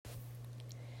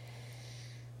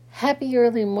Happy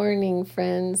early morning,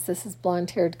 friends. This is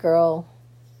Blonde-Haired Girl.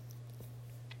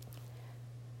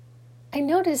 I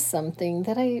noticed something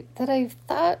that I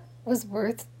thought was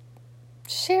worth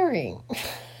sharing.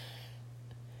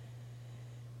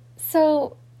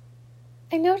 So,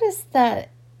 I noticed that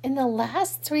in the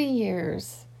last 3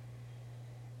 years,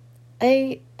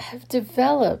 I have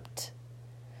developed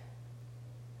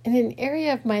in an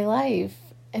area of my life,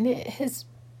 and it has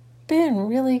been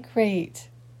really great.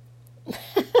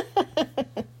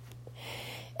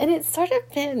 And it's sort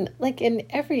of been like in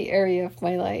every area of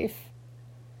my life.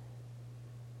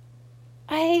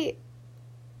 And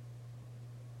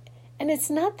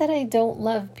it's not that I don't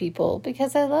love people,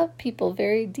 because I love people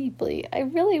very deeply. I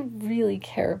really, really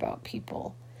care about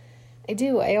people. I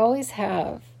do. I always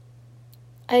have.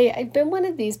 I've been one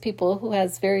of these people who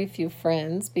has very few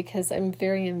friends because I'm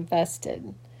very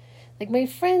invested. Like, my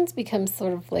friends become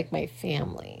sort of like my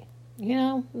family.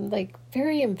 Like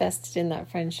very invested in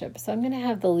that friendship. So I'm going to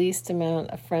have the least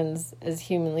amount of friends as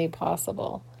humanly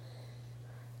possible.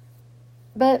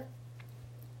 But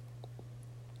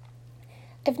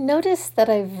I've noticed that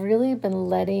I've really been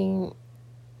letting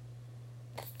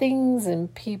things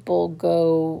and people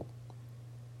go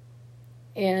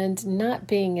and not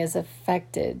being as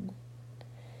affected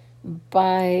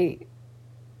by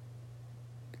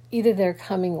either their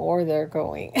coming or their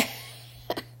going.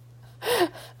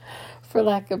 For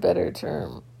lack of a better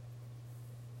term.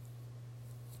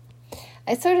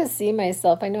 I sort of see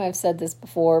myself, I know I've said this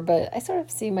before, but I sort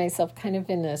of see myself kind of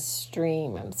in a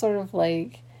stream. I'm sort of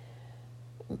like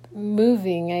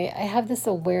moving. I have this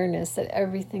awareness that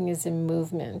everything is in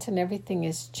movement and everything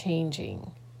is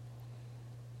changing.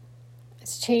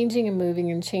 It's changing and moving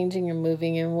and changing and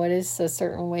moving. And what is a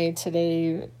certain way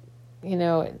today,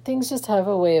 things just have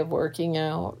a way of working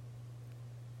out.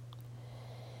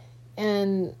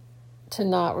 And to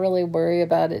not really worry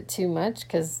about it too much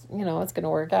because, it's going to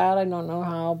work out. I don't know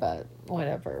how, but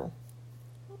whatever.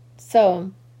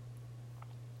 So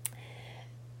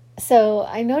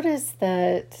I noticed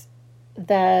that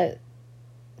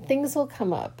things will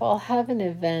come up. I'll have an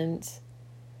event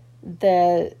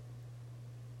that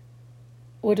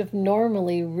would have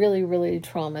normally really, really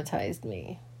traumatized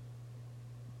me,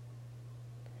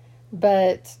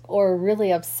 or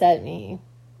really upset me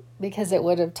because it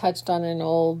would have touched on an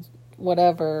old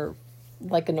whatever,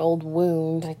 like an old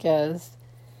wound, I guess.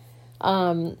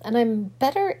 And I'm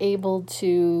better able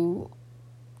to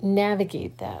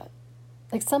navigate that.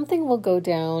 Like, something will go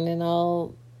down and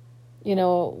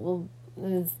then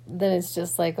it's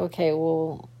just like, okay,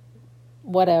 well,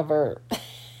 whatever.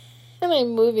 And I'm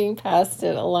moving past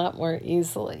it a lot more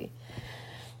easily.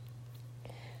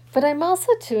 But I'm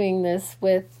also doing this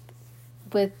with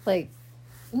like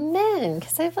men,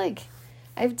 because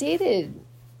I've dated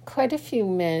quite a few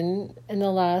men in the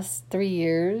last 3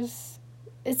 years.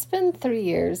 It's been 3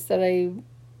 years that I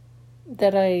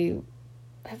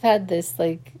have had this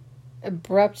like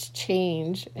abrupt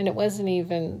change, and it wasn't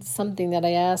even something that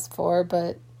I asked for,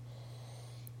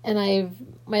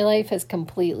 my life has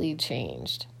completely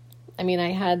changed. I mean,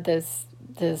 I had this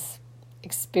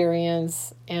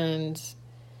experience, and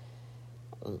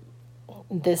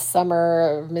this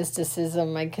summer of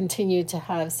mysticism, I continue to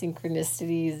have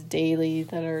synchronicities daily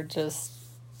that are just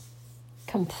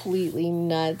completely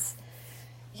nuts.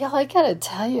 Y'all, I gotta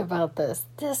tell you about this.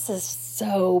 This is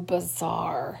so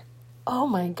bizarre. Oh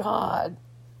my God.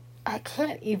 I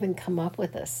can't even come up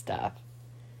with this stuff.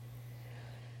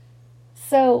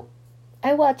 So,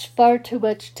 I watch far too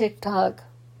much TikTok.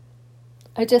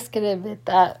 I just gotta admit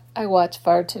that. I watch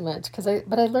far too much,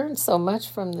 but I learned so much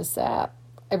from this app.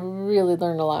 I really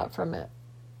learned a lot from it.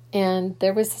 And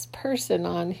there was this person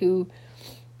on who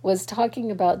was talking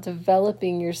about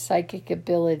developing your psychic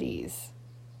abilities.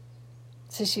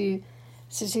 So she's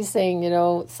saying,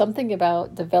 something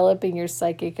about developing your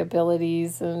psychic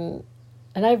abilities, and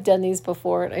I've done these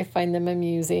before and I find them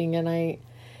amusing,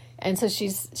 and so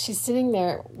she's sitting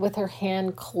there with her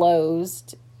hand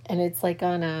closed, and it's like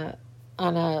on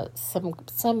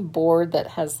some board that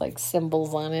has like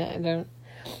symbols on it.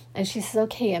 And she says,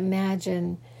 okay,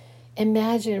 imagine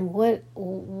what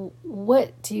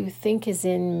do you think is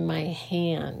in my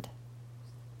hand?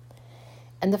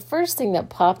 And the first thing that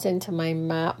popped into my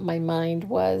mind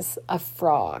was a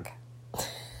frog,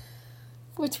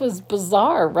 which was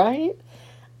bizarre, right?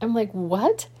 I'm like,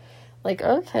 what? Like,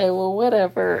 okay, well,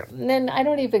 whatever. And then I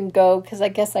don't even go, because I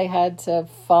guess I had to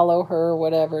follow her or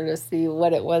whatever to see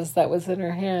what it was that was in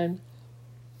her hand.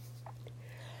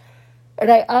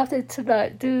 And I opted to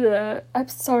not do that. I'm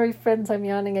sorry, friends, I'm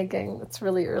yawning again. It's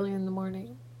really early in the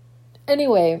morning.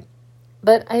 Anyway,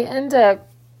 but I end up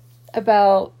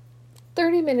about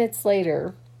 30 minutes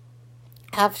later,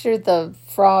 after the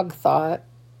frog thought,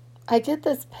 I get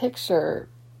this picture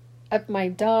of my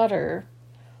daughter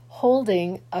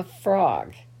holding a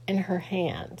frog in her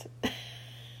hand.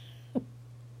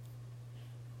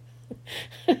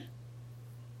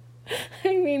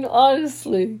 I mean,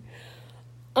 honestly,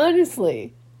 isn't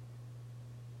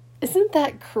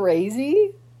that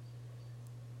crazy?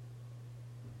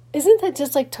 Isn't that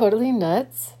just like totally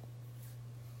nuts?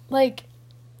 Like,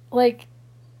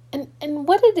 and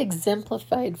what it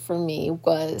exemplified for me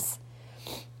was,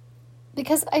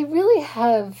 because I really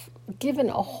have given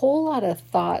a whole lot of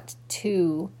thought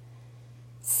to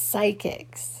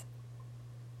psychics.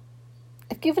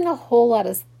 I've given a whole lot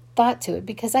of thought to it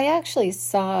because I actually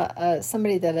saw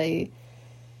somebody that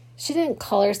she didn't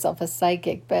call herself a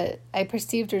psychic, but I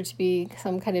perceived her to be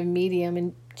some kind of medium,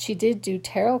 and she did do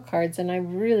tarot cards, and I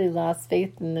really lost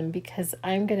faith in them because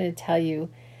I'm going to tell you,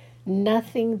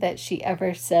 nothing that she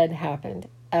ever said happened,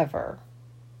 ever.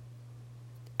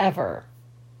 Ever.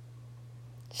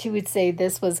 She would say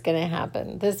this was going to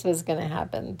happen, this was going to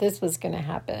happen, this was going to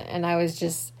happen, and I was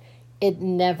just, it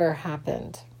never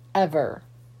happened, ever.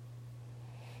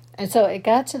 And so it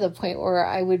got to the point where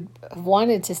I would have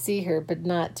wanted to see her but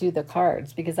not do the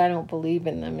cards because I don't believe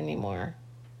in them anymore.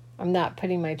 I'm not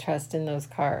putting my trust in those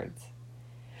cards.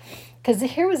 Because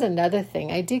here was another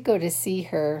thing. I did go to see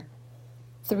her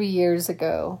 3 years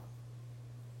ago,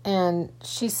 and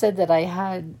she said that I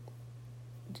had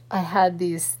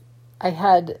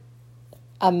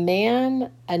a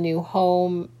man, a new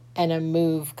home, and a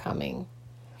move coming.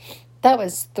 That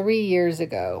was 3 years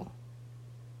ago.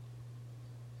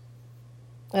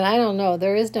 And I don't know,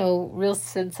 there is no real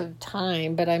sense of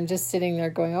time, but I'm just sitting there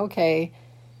going, okay,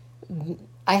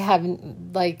 I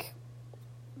haven't, like,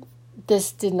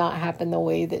 this did not happen the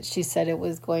way that she said it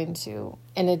was going to.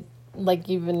 And it, like,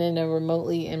 even in a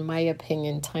remotely, in my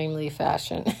opinion, timely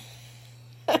fashion.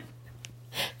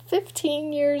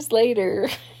 15 years later.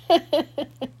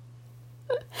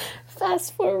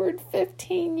 Fast forward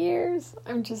 15 years.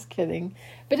 I'm just kidding.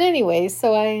 But anyway,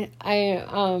 so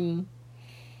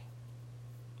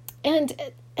and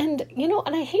you know,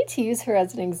 and I hate to use her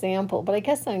as an example, but I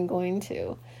guess I'm going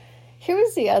to. Here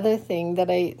was the other thing that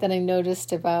I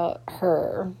noticed about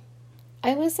her.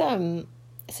 I was so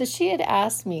she had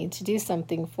asked me to do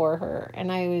something for her,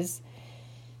 and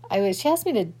she asked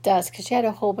me to dust because she had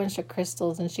a whole bunch of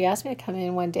crystals, and she asked me to come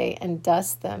in one day and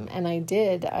dust them, and I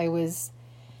did. I was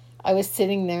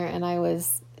sitting there and I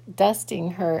was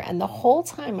dusting her, and the whole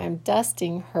time I'm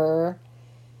dusting her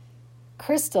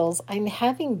crystals, I'm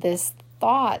having this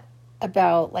thought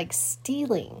about like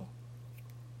stealing.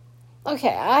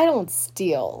 Okay, I don't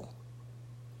steal.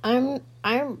 I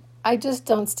just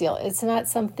don't steal. It's not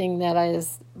something that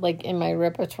is like in my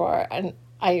repertoire, and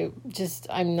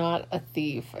I'm not a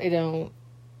thief. I don't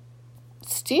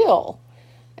steal.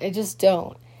 I just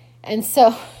don't. And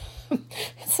so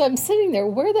so I'm sitting there,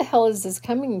 where the hell is this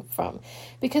coming from?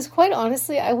 Because quite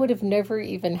honestly, I would have never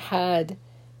even had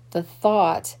the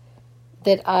thought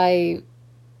that I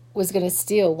was going to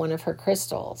steal one of her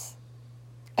crystals.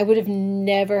 I would have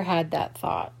never had that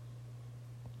thought.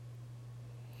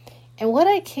 And what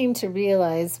I came to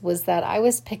realize was that I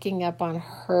was picking up on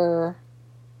her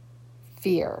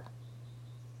fear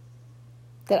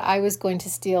that I was going to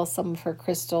steal some of her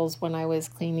crystals when I was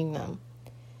cleaning them.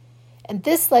 And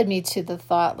this led me to the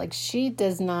thought, like, she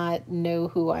does not know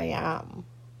who I am.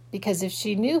 Because if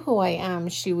she knew who I am,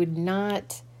 she would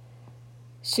not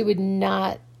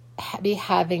be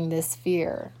having this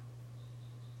fear.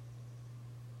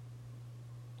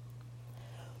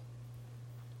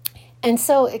 And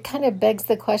so it kind of begs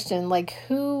the question, like,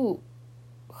 who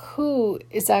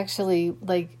is actually,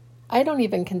 like, I don't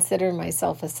even consider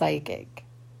myself a psychic.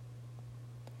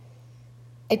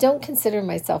 I don't consider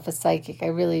myself a psychic. I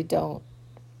really don't.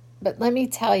 But let me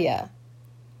tell you,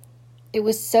 it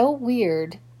was so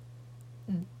weird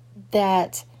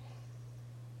that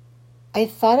I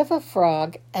thought of a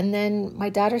frog, and then my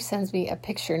daughter sends me a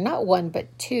picture, not one,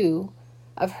 but two,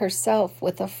 of herself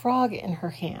with a frog in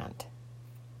her hand.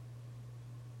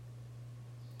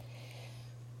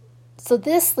 So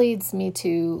this leads me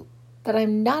to that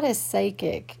I'm not a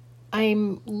psychic.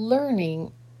 I'm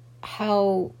learning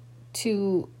how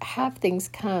to have things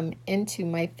come into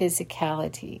my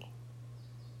physicality.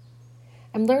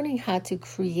 I'm learning how to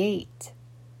create.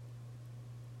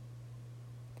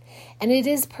 And it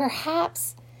is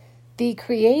perhaps the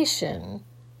creation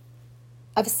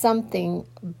of something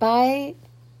by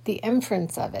the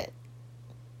inference of it,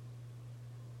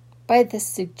 by the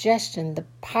suggestion, the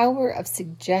power of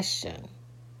suggestion.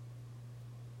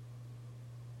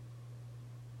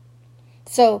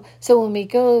 So when we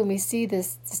go and we see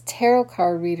this tarot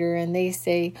card reader and they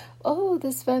say, oh,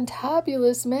 this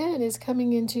fantabulous man is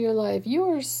coming into your life,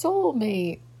 your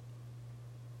soulmate,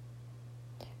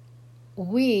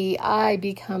 I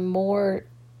become more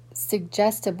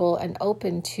suggestible and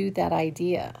open to that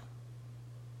idea.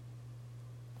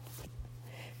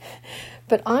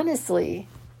 But honestly,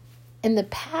 in the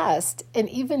past and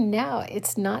even now,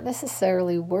 it's not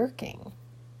necessarily working.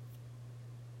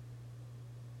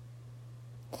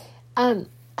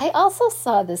 I also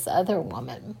saw this other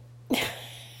woman.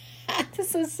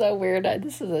 This is so weird.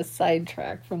 This is a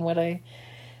sidetrack from what I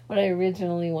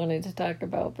originally wanted to talk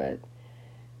about. But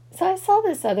so I saw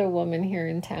this other woman here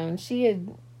in town.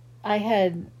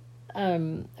 A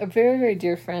very, very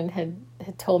dear friend had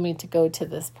told me to go to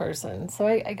this person. So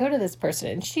I go to this person,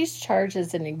 and she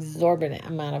charges an exorbitant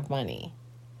amount of money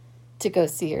to go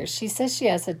see her. She says she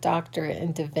has a doctorate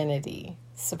in divinity,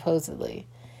 supposedly.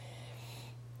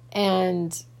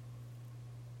 And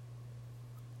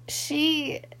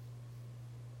she,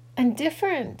 in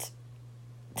different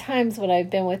times when I've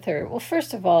been with her, well,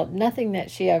 first of all, nothing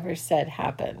that she ever said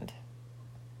happened.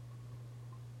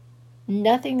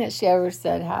 Nothing that she ever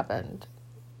said happened.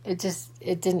 It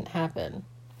didn't happen.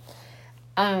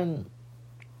 And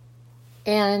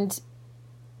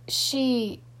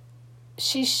she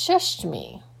shushed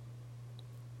me.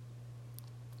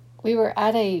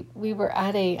 I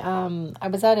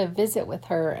was at a visit with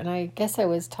her, and I guess I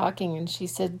was talking, and she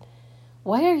said,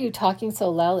 why are you talking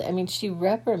so loudly? I mean, she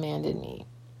reprimanded me.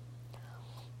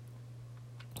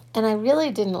 And I really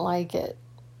didn't like it.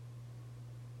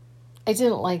 I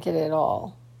didn't like it at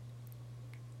all.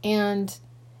 And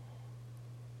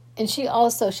she had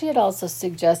also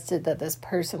suggested that this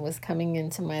person was coming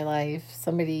into my life,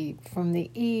 somebody from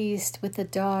the East with a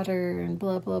daughter and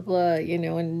blah, blah, blah,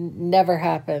 and never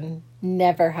happened.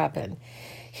 Never happened.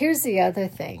 Here's the other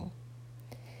thing.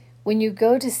 When you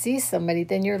go to see somebody,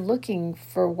 then you're looking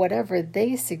for whatever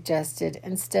they suggested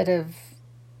instead of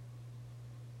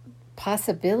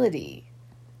possibility.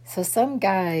 So some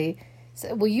guy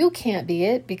said, well, you can't be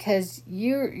it because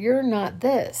you're not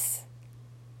this.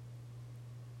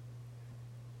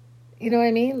 You know what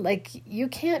I mean? Like, you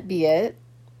can't be it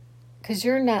because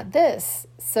you're not this.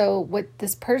 So what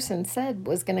this person said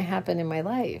was going to happen in my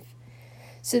life.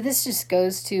 So this just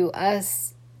goes to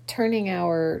us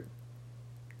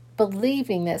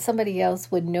believing that somebody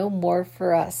else would know more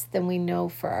for us than we know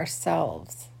for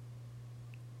ourselves.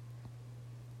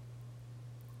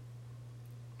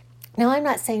 Now, I'm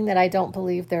not saying that I don't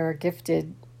believe there are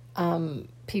gifted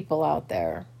people out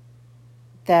there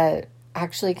that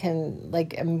actually can,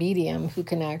 like a medium who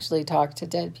can actually talk to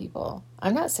dead people.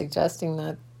 I'm not suggesting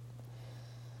that.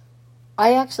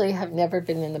 I actually have never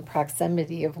been in the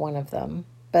proximity of one of them,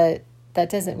 but that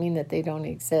doesn't mean that they don't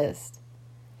exist.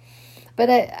 But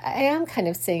I am kind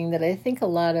of saying that I think a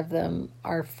lot of them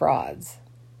are frauds.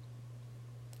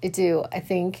 I do. I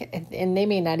think, and they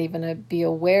may not even be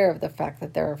aware of the fact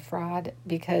that they're a fraud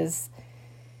because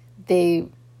it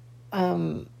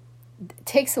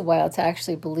takes a while to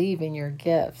actually believe in your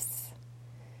gifts.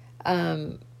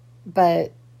 And then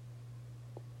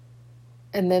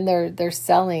they're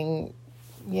selling,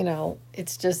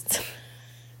 it's just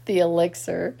the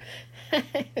elixir.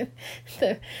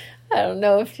 I don't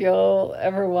know if you'll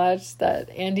ever watch that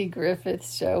Andy Griffith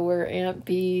show where Aunt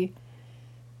Bee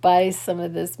buys some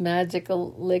of this magic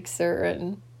elixir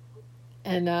and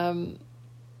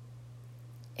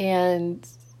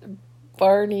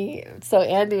Barney. So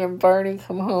Andy and Barney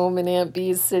come home, and Aunt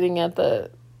Bee's sitting at the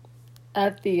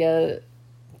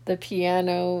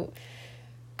piano,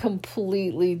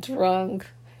 completely drunk.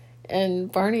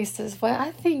 And Barney says, well,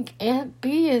 I think Aunt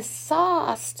Bee is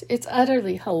sauced. It's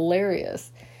utterly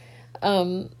hilarious.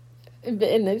 And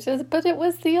they just, but it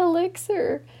was the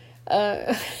elixir.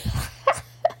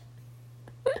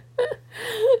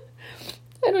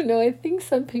 I don't know. I think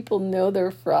some people know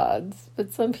they're frauds,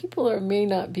 but some people may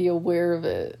not be aware of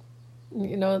it.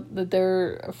 That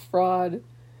they're a fraud.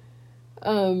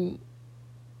 But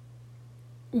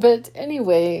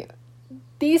anyway,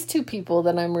 these two people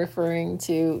that I'm referring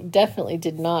to definitely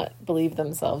did not believe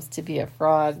themselves to be a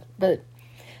fraud. But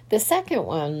the second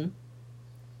one,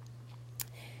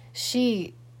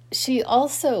 she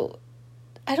also,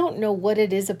 I don't know what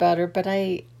it is about her, but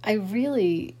I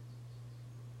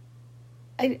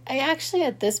actually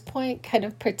at this point kind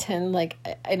of pretend like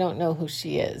I don't know who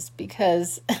she is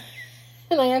because,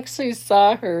 and I actually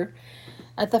saw her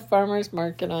at the farmer's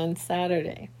market on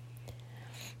Saturday.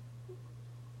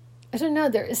 I don't know,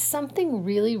 there is something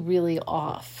really, really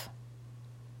off.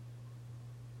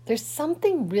 There's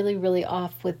something really, really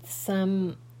off with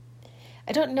some,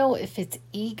 I don't know if it's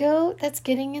ego that's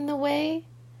getting in the way,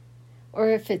 or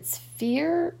if it's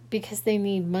fear because they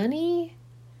need money,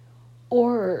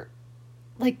 or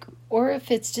or if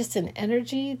it's just an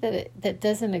energy that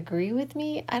doesn't agree with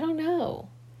me. I don't know.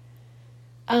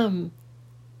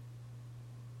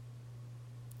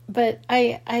 But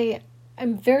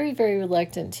I'm very, very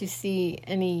reluctant to see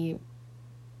any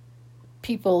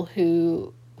people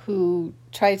who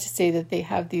try to say that they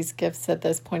have these gifts at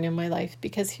this point in my life,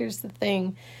 because here's the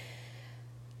thing.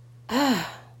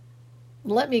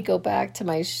 Let me go back to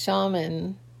my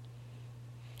shaman.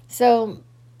 So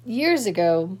years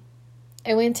ago,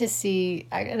 I went to see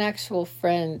an actual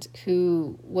friend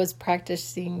who was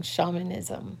practicing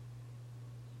shamanism.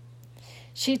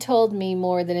 She told me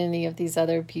more than any of these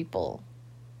other people.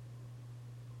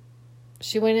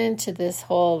 She went into this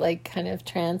whole kind of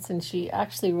trance, and she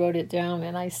actually wrote it down,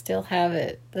 and I still have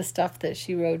it, the stuff that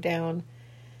she wrote down.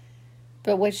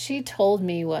 But what she told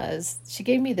me was, she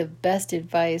gave me the best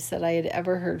advice that I had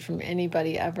ever heard from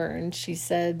anybody ever. And she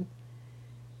said,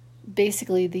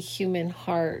 basically, the human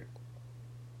heart,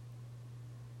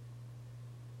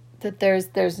 that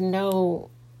there's nothing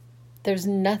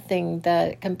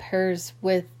that compares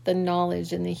with the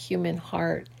knowledge in the human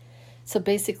heart. So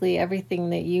basically, everything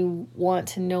that you want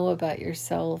to know about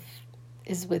yourself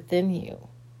is within you.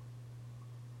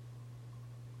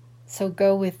 So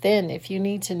go within. If you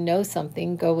need to know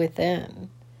something, go within.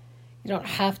 You don't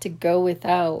have to go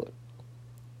without.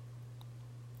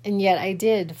 And yet I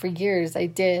did, for years I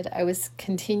did. I was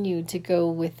continued to go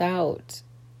without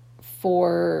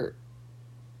for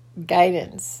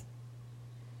guidance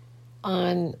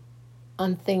on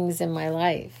things in my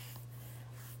life.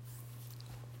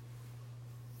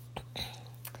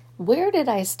 Where did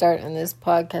I start in this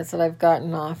podcast that I've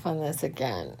gotten off on this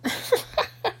again?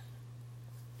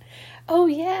 Oh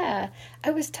yeah,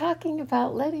 I was talking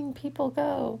about letting people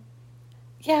go.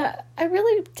 Yeah, I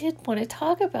really did want to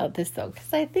talk about this though,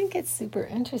 because I think it's super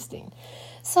interesting.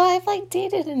 So I've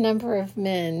dated a number of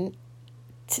men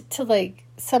to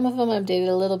some of them I've dated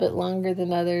a little bit longer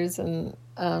than others, and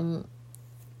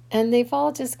they've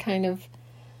all just kind of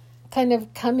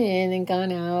come in and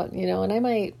gone out, and I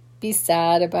might be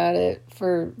sad about it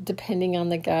for depending on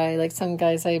the guy. Like some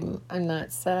guys I'm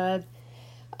not sad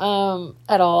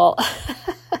at all.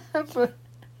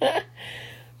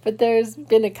 But there's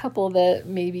been a couple that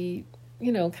maybe,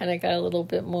 kind of got a little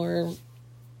bit more,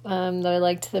 that I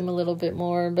liked them a little bit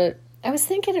more. But I was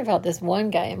thinking about this one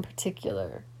guy in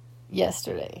particular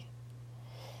yesterday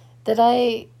that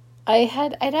I'd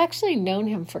actually known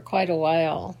him for quite a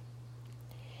while.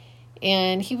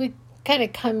 And he would kind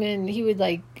of come in, he would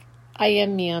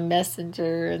IM me on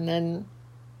Messenger, and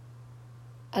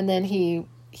then he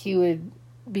would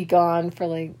be gone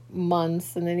for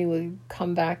months, and then he would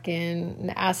come back in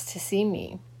and ask to see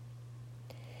me.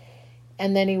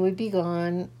 And then he would be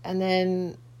gone, and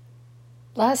then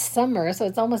last summer, so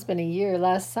it's almost been a year,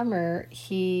 last summer,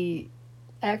 I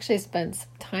actually spent some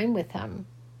time with him.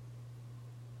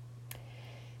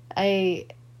 I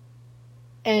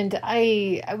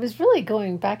was really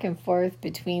going back and forth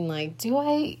between do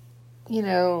I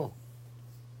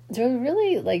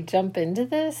really jump into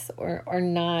this or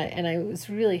not? And I was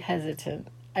really hesitant.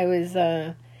 I was,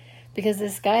 because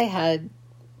this guy had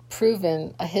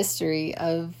proven a history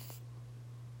of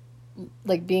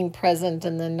being present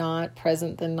and then not,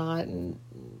 present then not, and,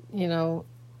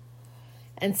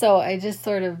 and so I just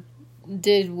sort of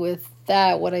did with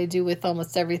that what I do with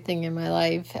almost everything in my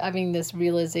life, having this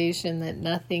realization that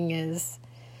nothing is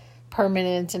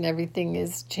permanent and everything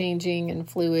is changing and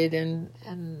fluid, and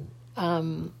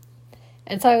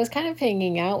so I was kind of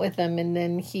hanging out with him, and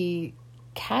then he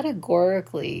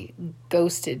categorically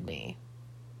ghosted me.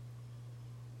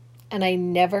 And I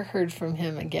never heard from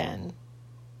him again.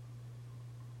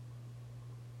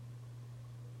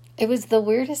 It was the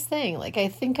weirdest thing. I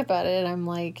think about it and I'm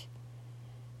like,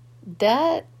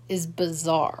 that is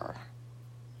bizarre.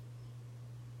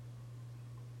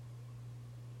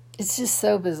 It's just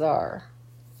so bizarre.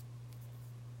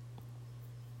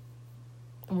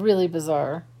 Really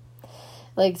bizarre.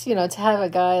 To have a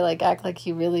guy act like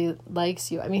he really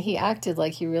likes you. I mean, he acted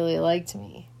like he really liked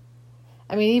me.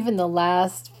 I mean, even the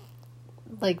last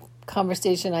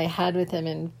conversation I had with him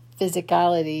in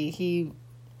physicality, he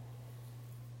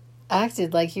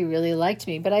acted like he really liked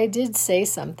me. But I did say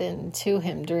something to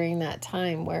him during that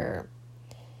time and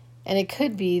it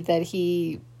could be that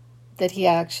he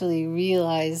actually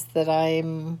realized that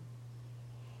I'm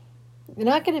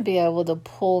not going to be able to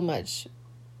pull much,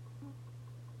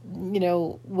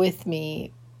 with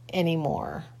me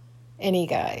anymore. Any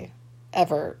guy,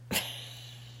 ever.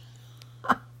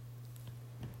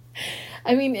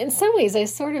 I mean, in some ways, I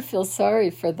sort of feel sorry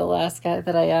for the last guy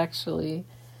that I actually,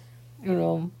 you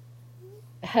know,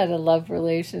 had a love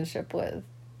relationship with,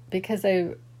 because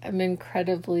I'm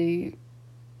incredibly,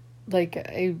 like,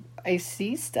 I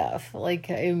see stuff, like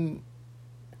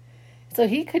so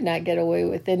he could not get away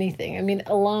with anything. I mean,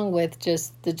 along with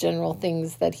just the general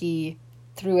things that he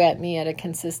threw at me at a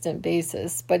consistent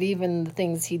basis, but even the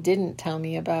things he didn't tell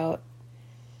me about,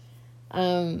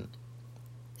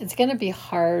 it's going to be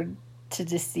hard to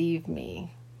deceive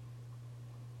me.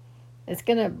 It's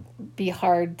going to be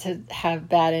hard to have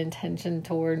bad intention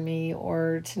toward me,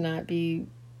 or to not be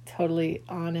totally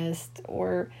honest,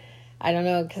 or I don't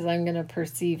know, because I'm going to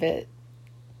perceive it,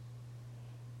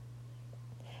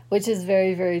 which is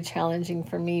very, very challenging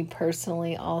for me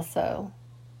personally also.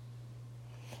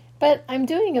 But I'm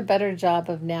doing a better job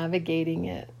of navigating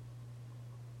it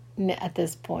at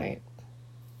this point.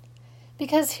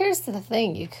 Because here's the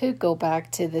thing, you could go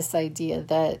back to this idea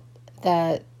that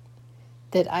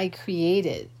I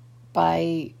created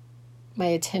by my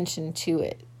attention to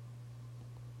it.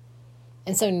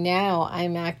 And so now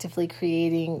I'm actively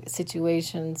creating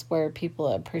situations where people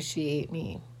appreciate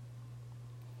me.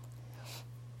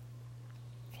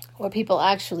 Where people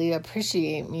actually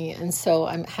appreciate me. And so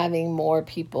I'm having more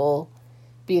people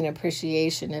be an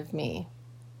appreciation of me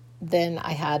than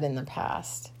I had in the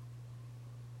past.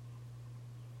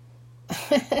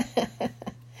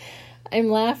 I'm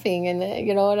laughing, and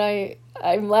you know, and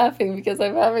I'm laughing because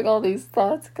I'm having all these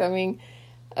thoughts coming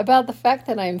about the fact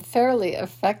that I'm fairly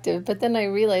effective, but then I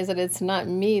realize that it's not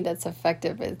me that's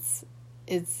effective, it's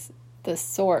the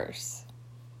source.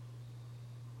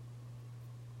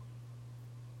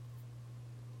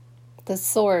 The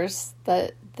source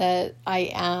that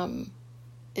I am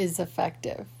is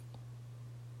effective.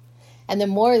 And the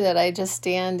more that I just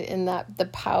stand in the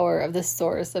power of the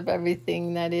source of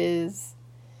everything that is,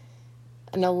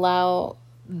 and allow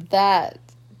that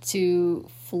to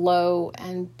flow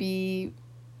and be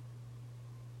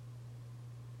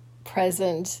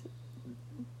present,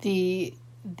 the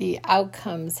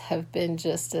outcomes have been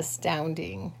just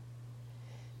astounding.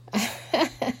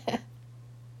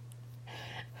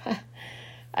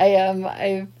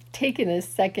 I've taken a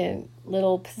second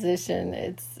little position.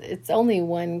 It's only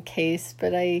one case,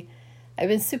 but I've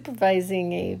been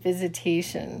supervising a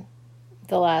visitation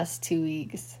the last 2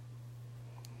 weeks.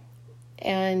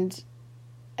 And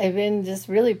I've been just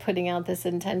really putting out this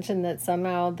intention that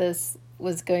somehow this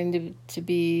was going to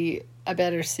be a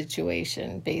better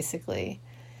situation, basically.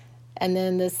 And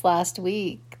then this last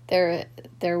week,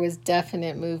 there was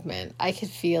definite movement. I could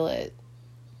feel it.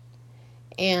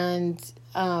 And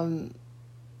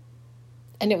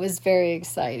it was very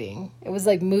exciting. It was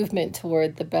like movement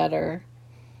toward the better.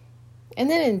 And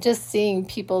then in just seeing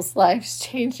people's lives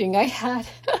changing, it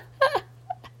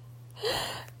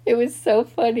was so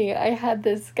funny. I had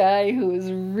this guy who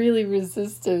was really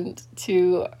resistant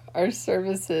to our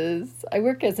services. I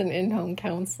work as an in-home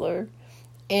counselor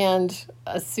and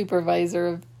a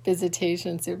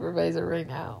visitation supervisor right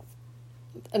now.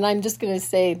 And I'm just going to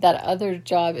say that other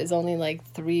job is only like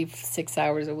 6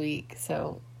 hours a week.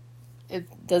 So it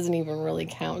doesn't even really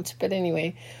count. But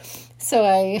anyway,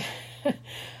 so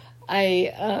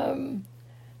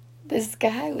this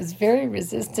guy was very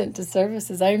resistant to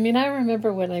services. I mean, I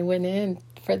remember when I went in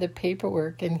for the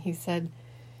paperwork and he said,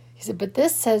 but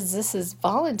this says this is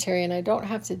voluntary and I don't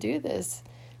have to do this.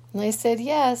 And I said,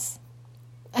 yes.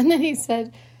 And then he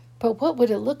said, but what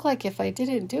would it look like if I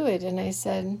didn't do it? And I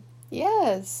said,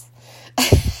 yes.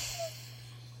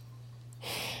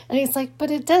 And he's like, but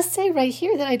it does say right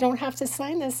here that I don't have to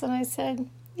sign this. And I said,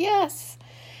 yes.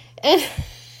 And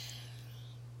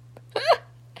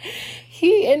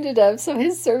he ended up, so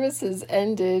his services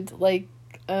ended like,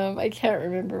 I can't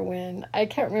remember when. I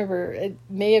can't remember. It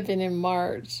may have been in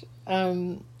March.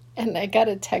 And I got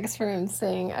a text from him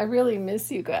saying, I really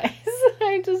miss you guys.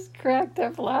 I just cracked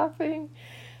up laughing.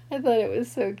 I thought it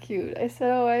was so cute. I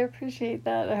said, oh, I appreciate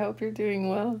that. I hope you're doing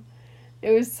well.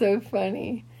 It was so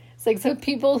funny. It's like, so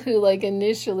people who like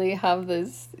initially have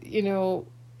this, you know,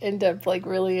 end up like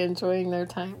really enjoying their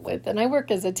time with, and I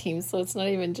work as a team, so it's not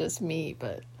even just me,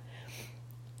 but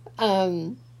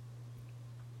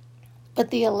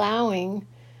the allowing,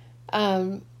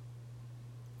 of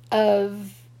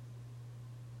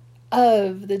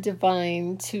the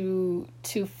divine to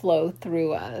flow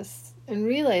through us, and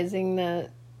realizing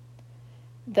that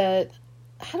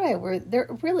how do I word, there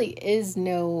really is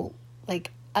no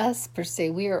like us per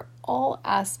se. We are all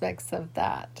aspects of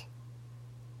that.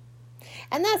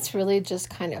 And that's really just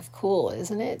kind of cool,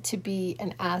 isn't it? To be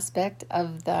an aspect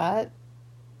of that.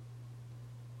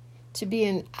 To be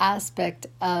an aspect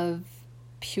of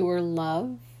pure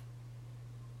love,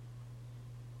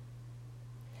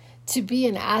 to be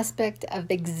an aspect of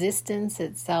existence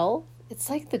itself, it's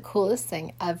like the coolest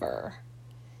thing ever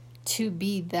to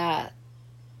be that.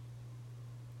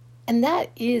 And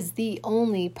that is the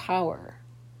only power.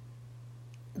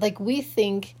 Like, we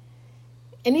think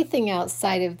anything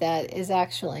outside of that is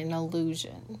actually an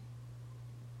illusion.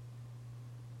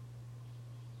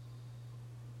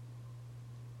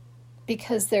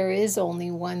 Because there is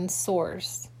only one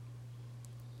source.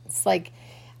 It's like,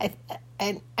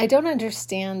 I don't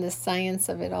understand the science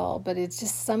of it all, but it's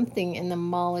just something in the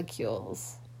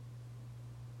molecules.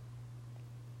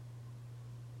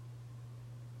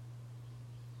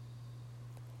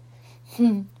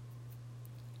 And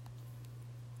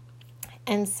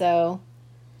so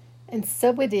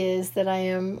it is that I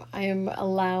am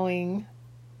allowing.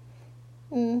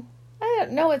 I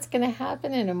don't know what's going to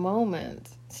happen in a moment.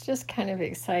 It's just kind of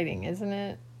exciting, isn't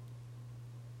it?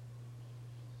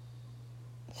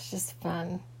 It's just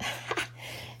fun.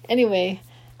 Anyway,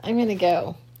 I'm going to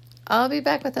go. I'll be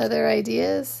back with other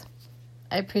ideas.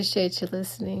 I appreciate you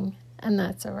listening, and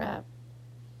that's a wrap.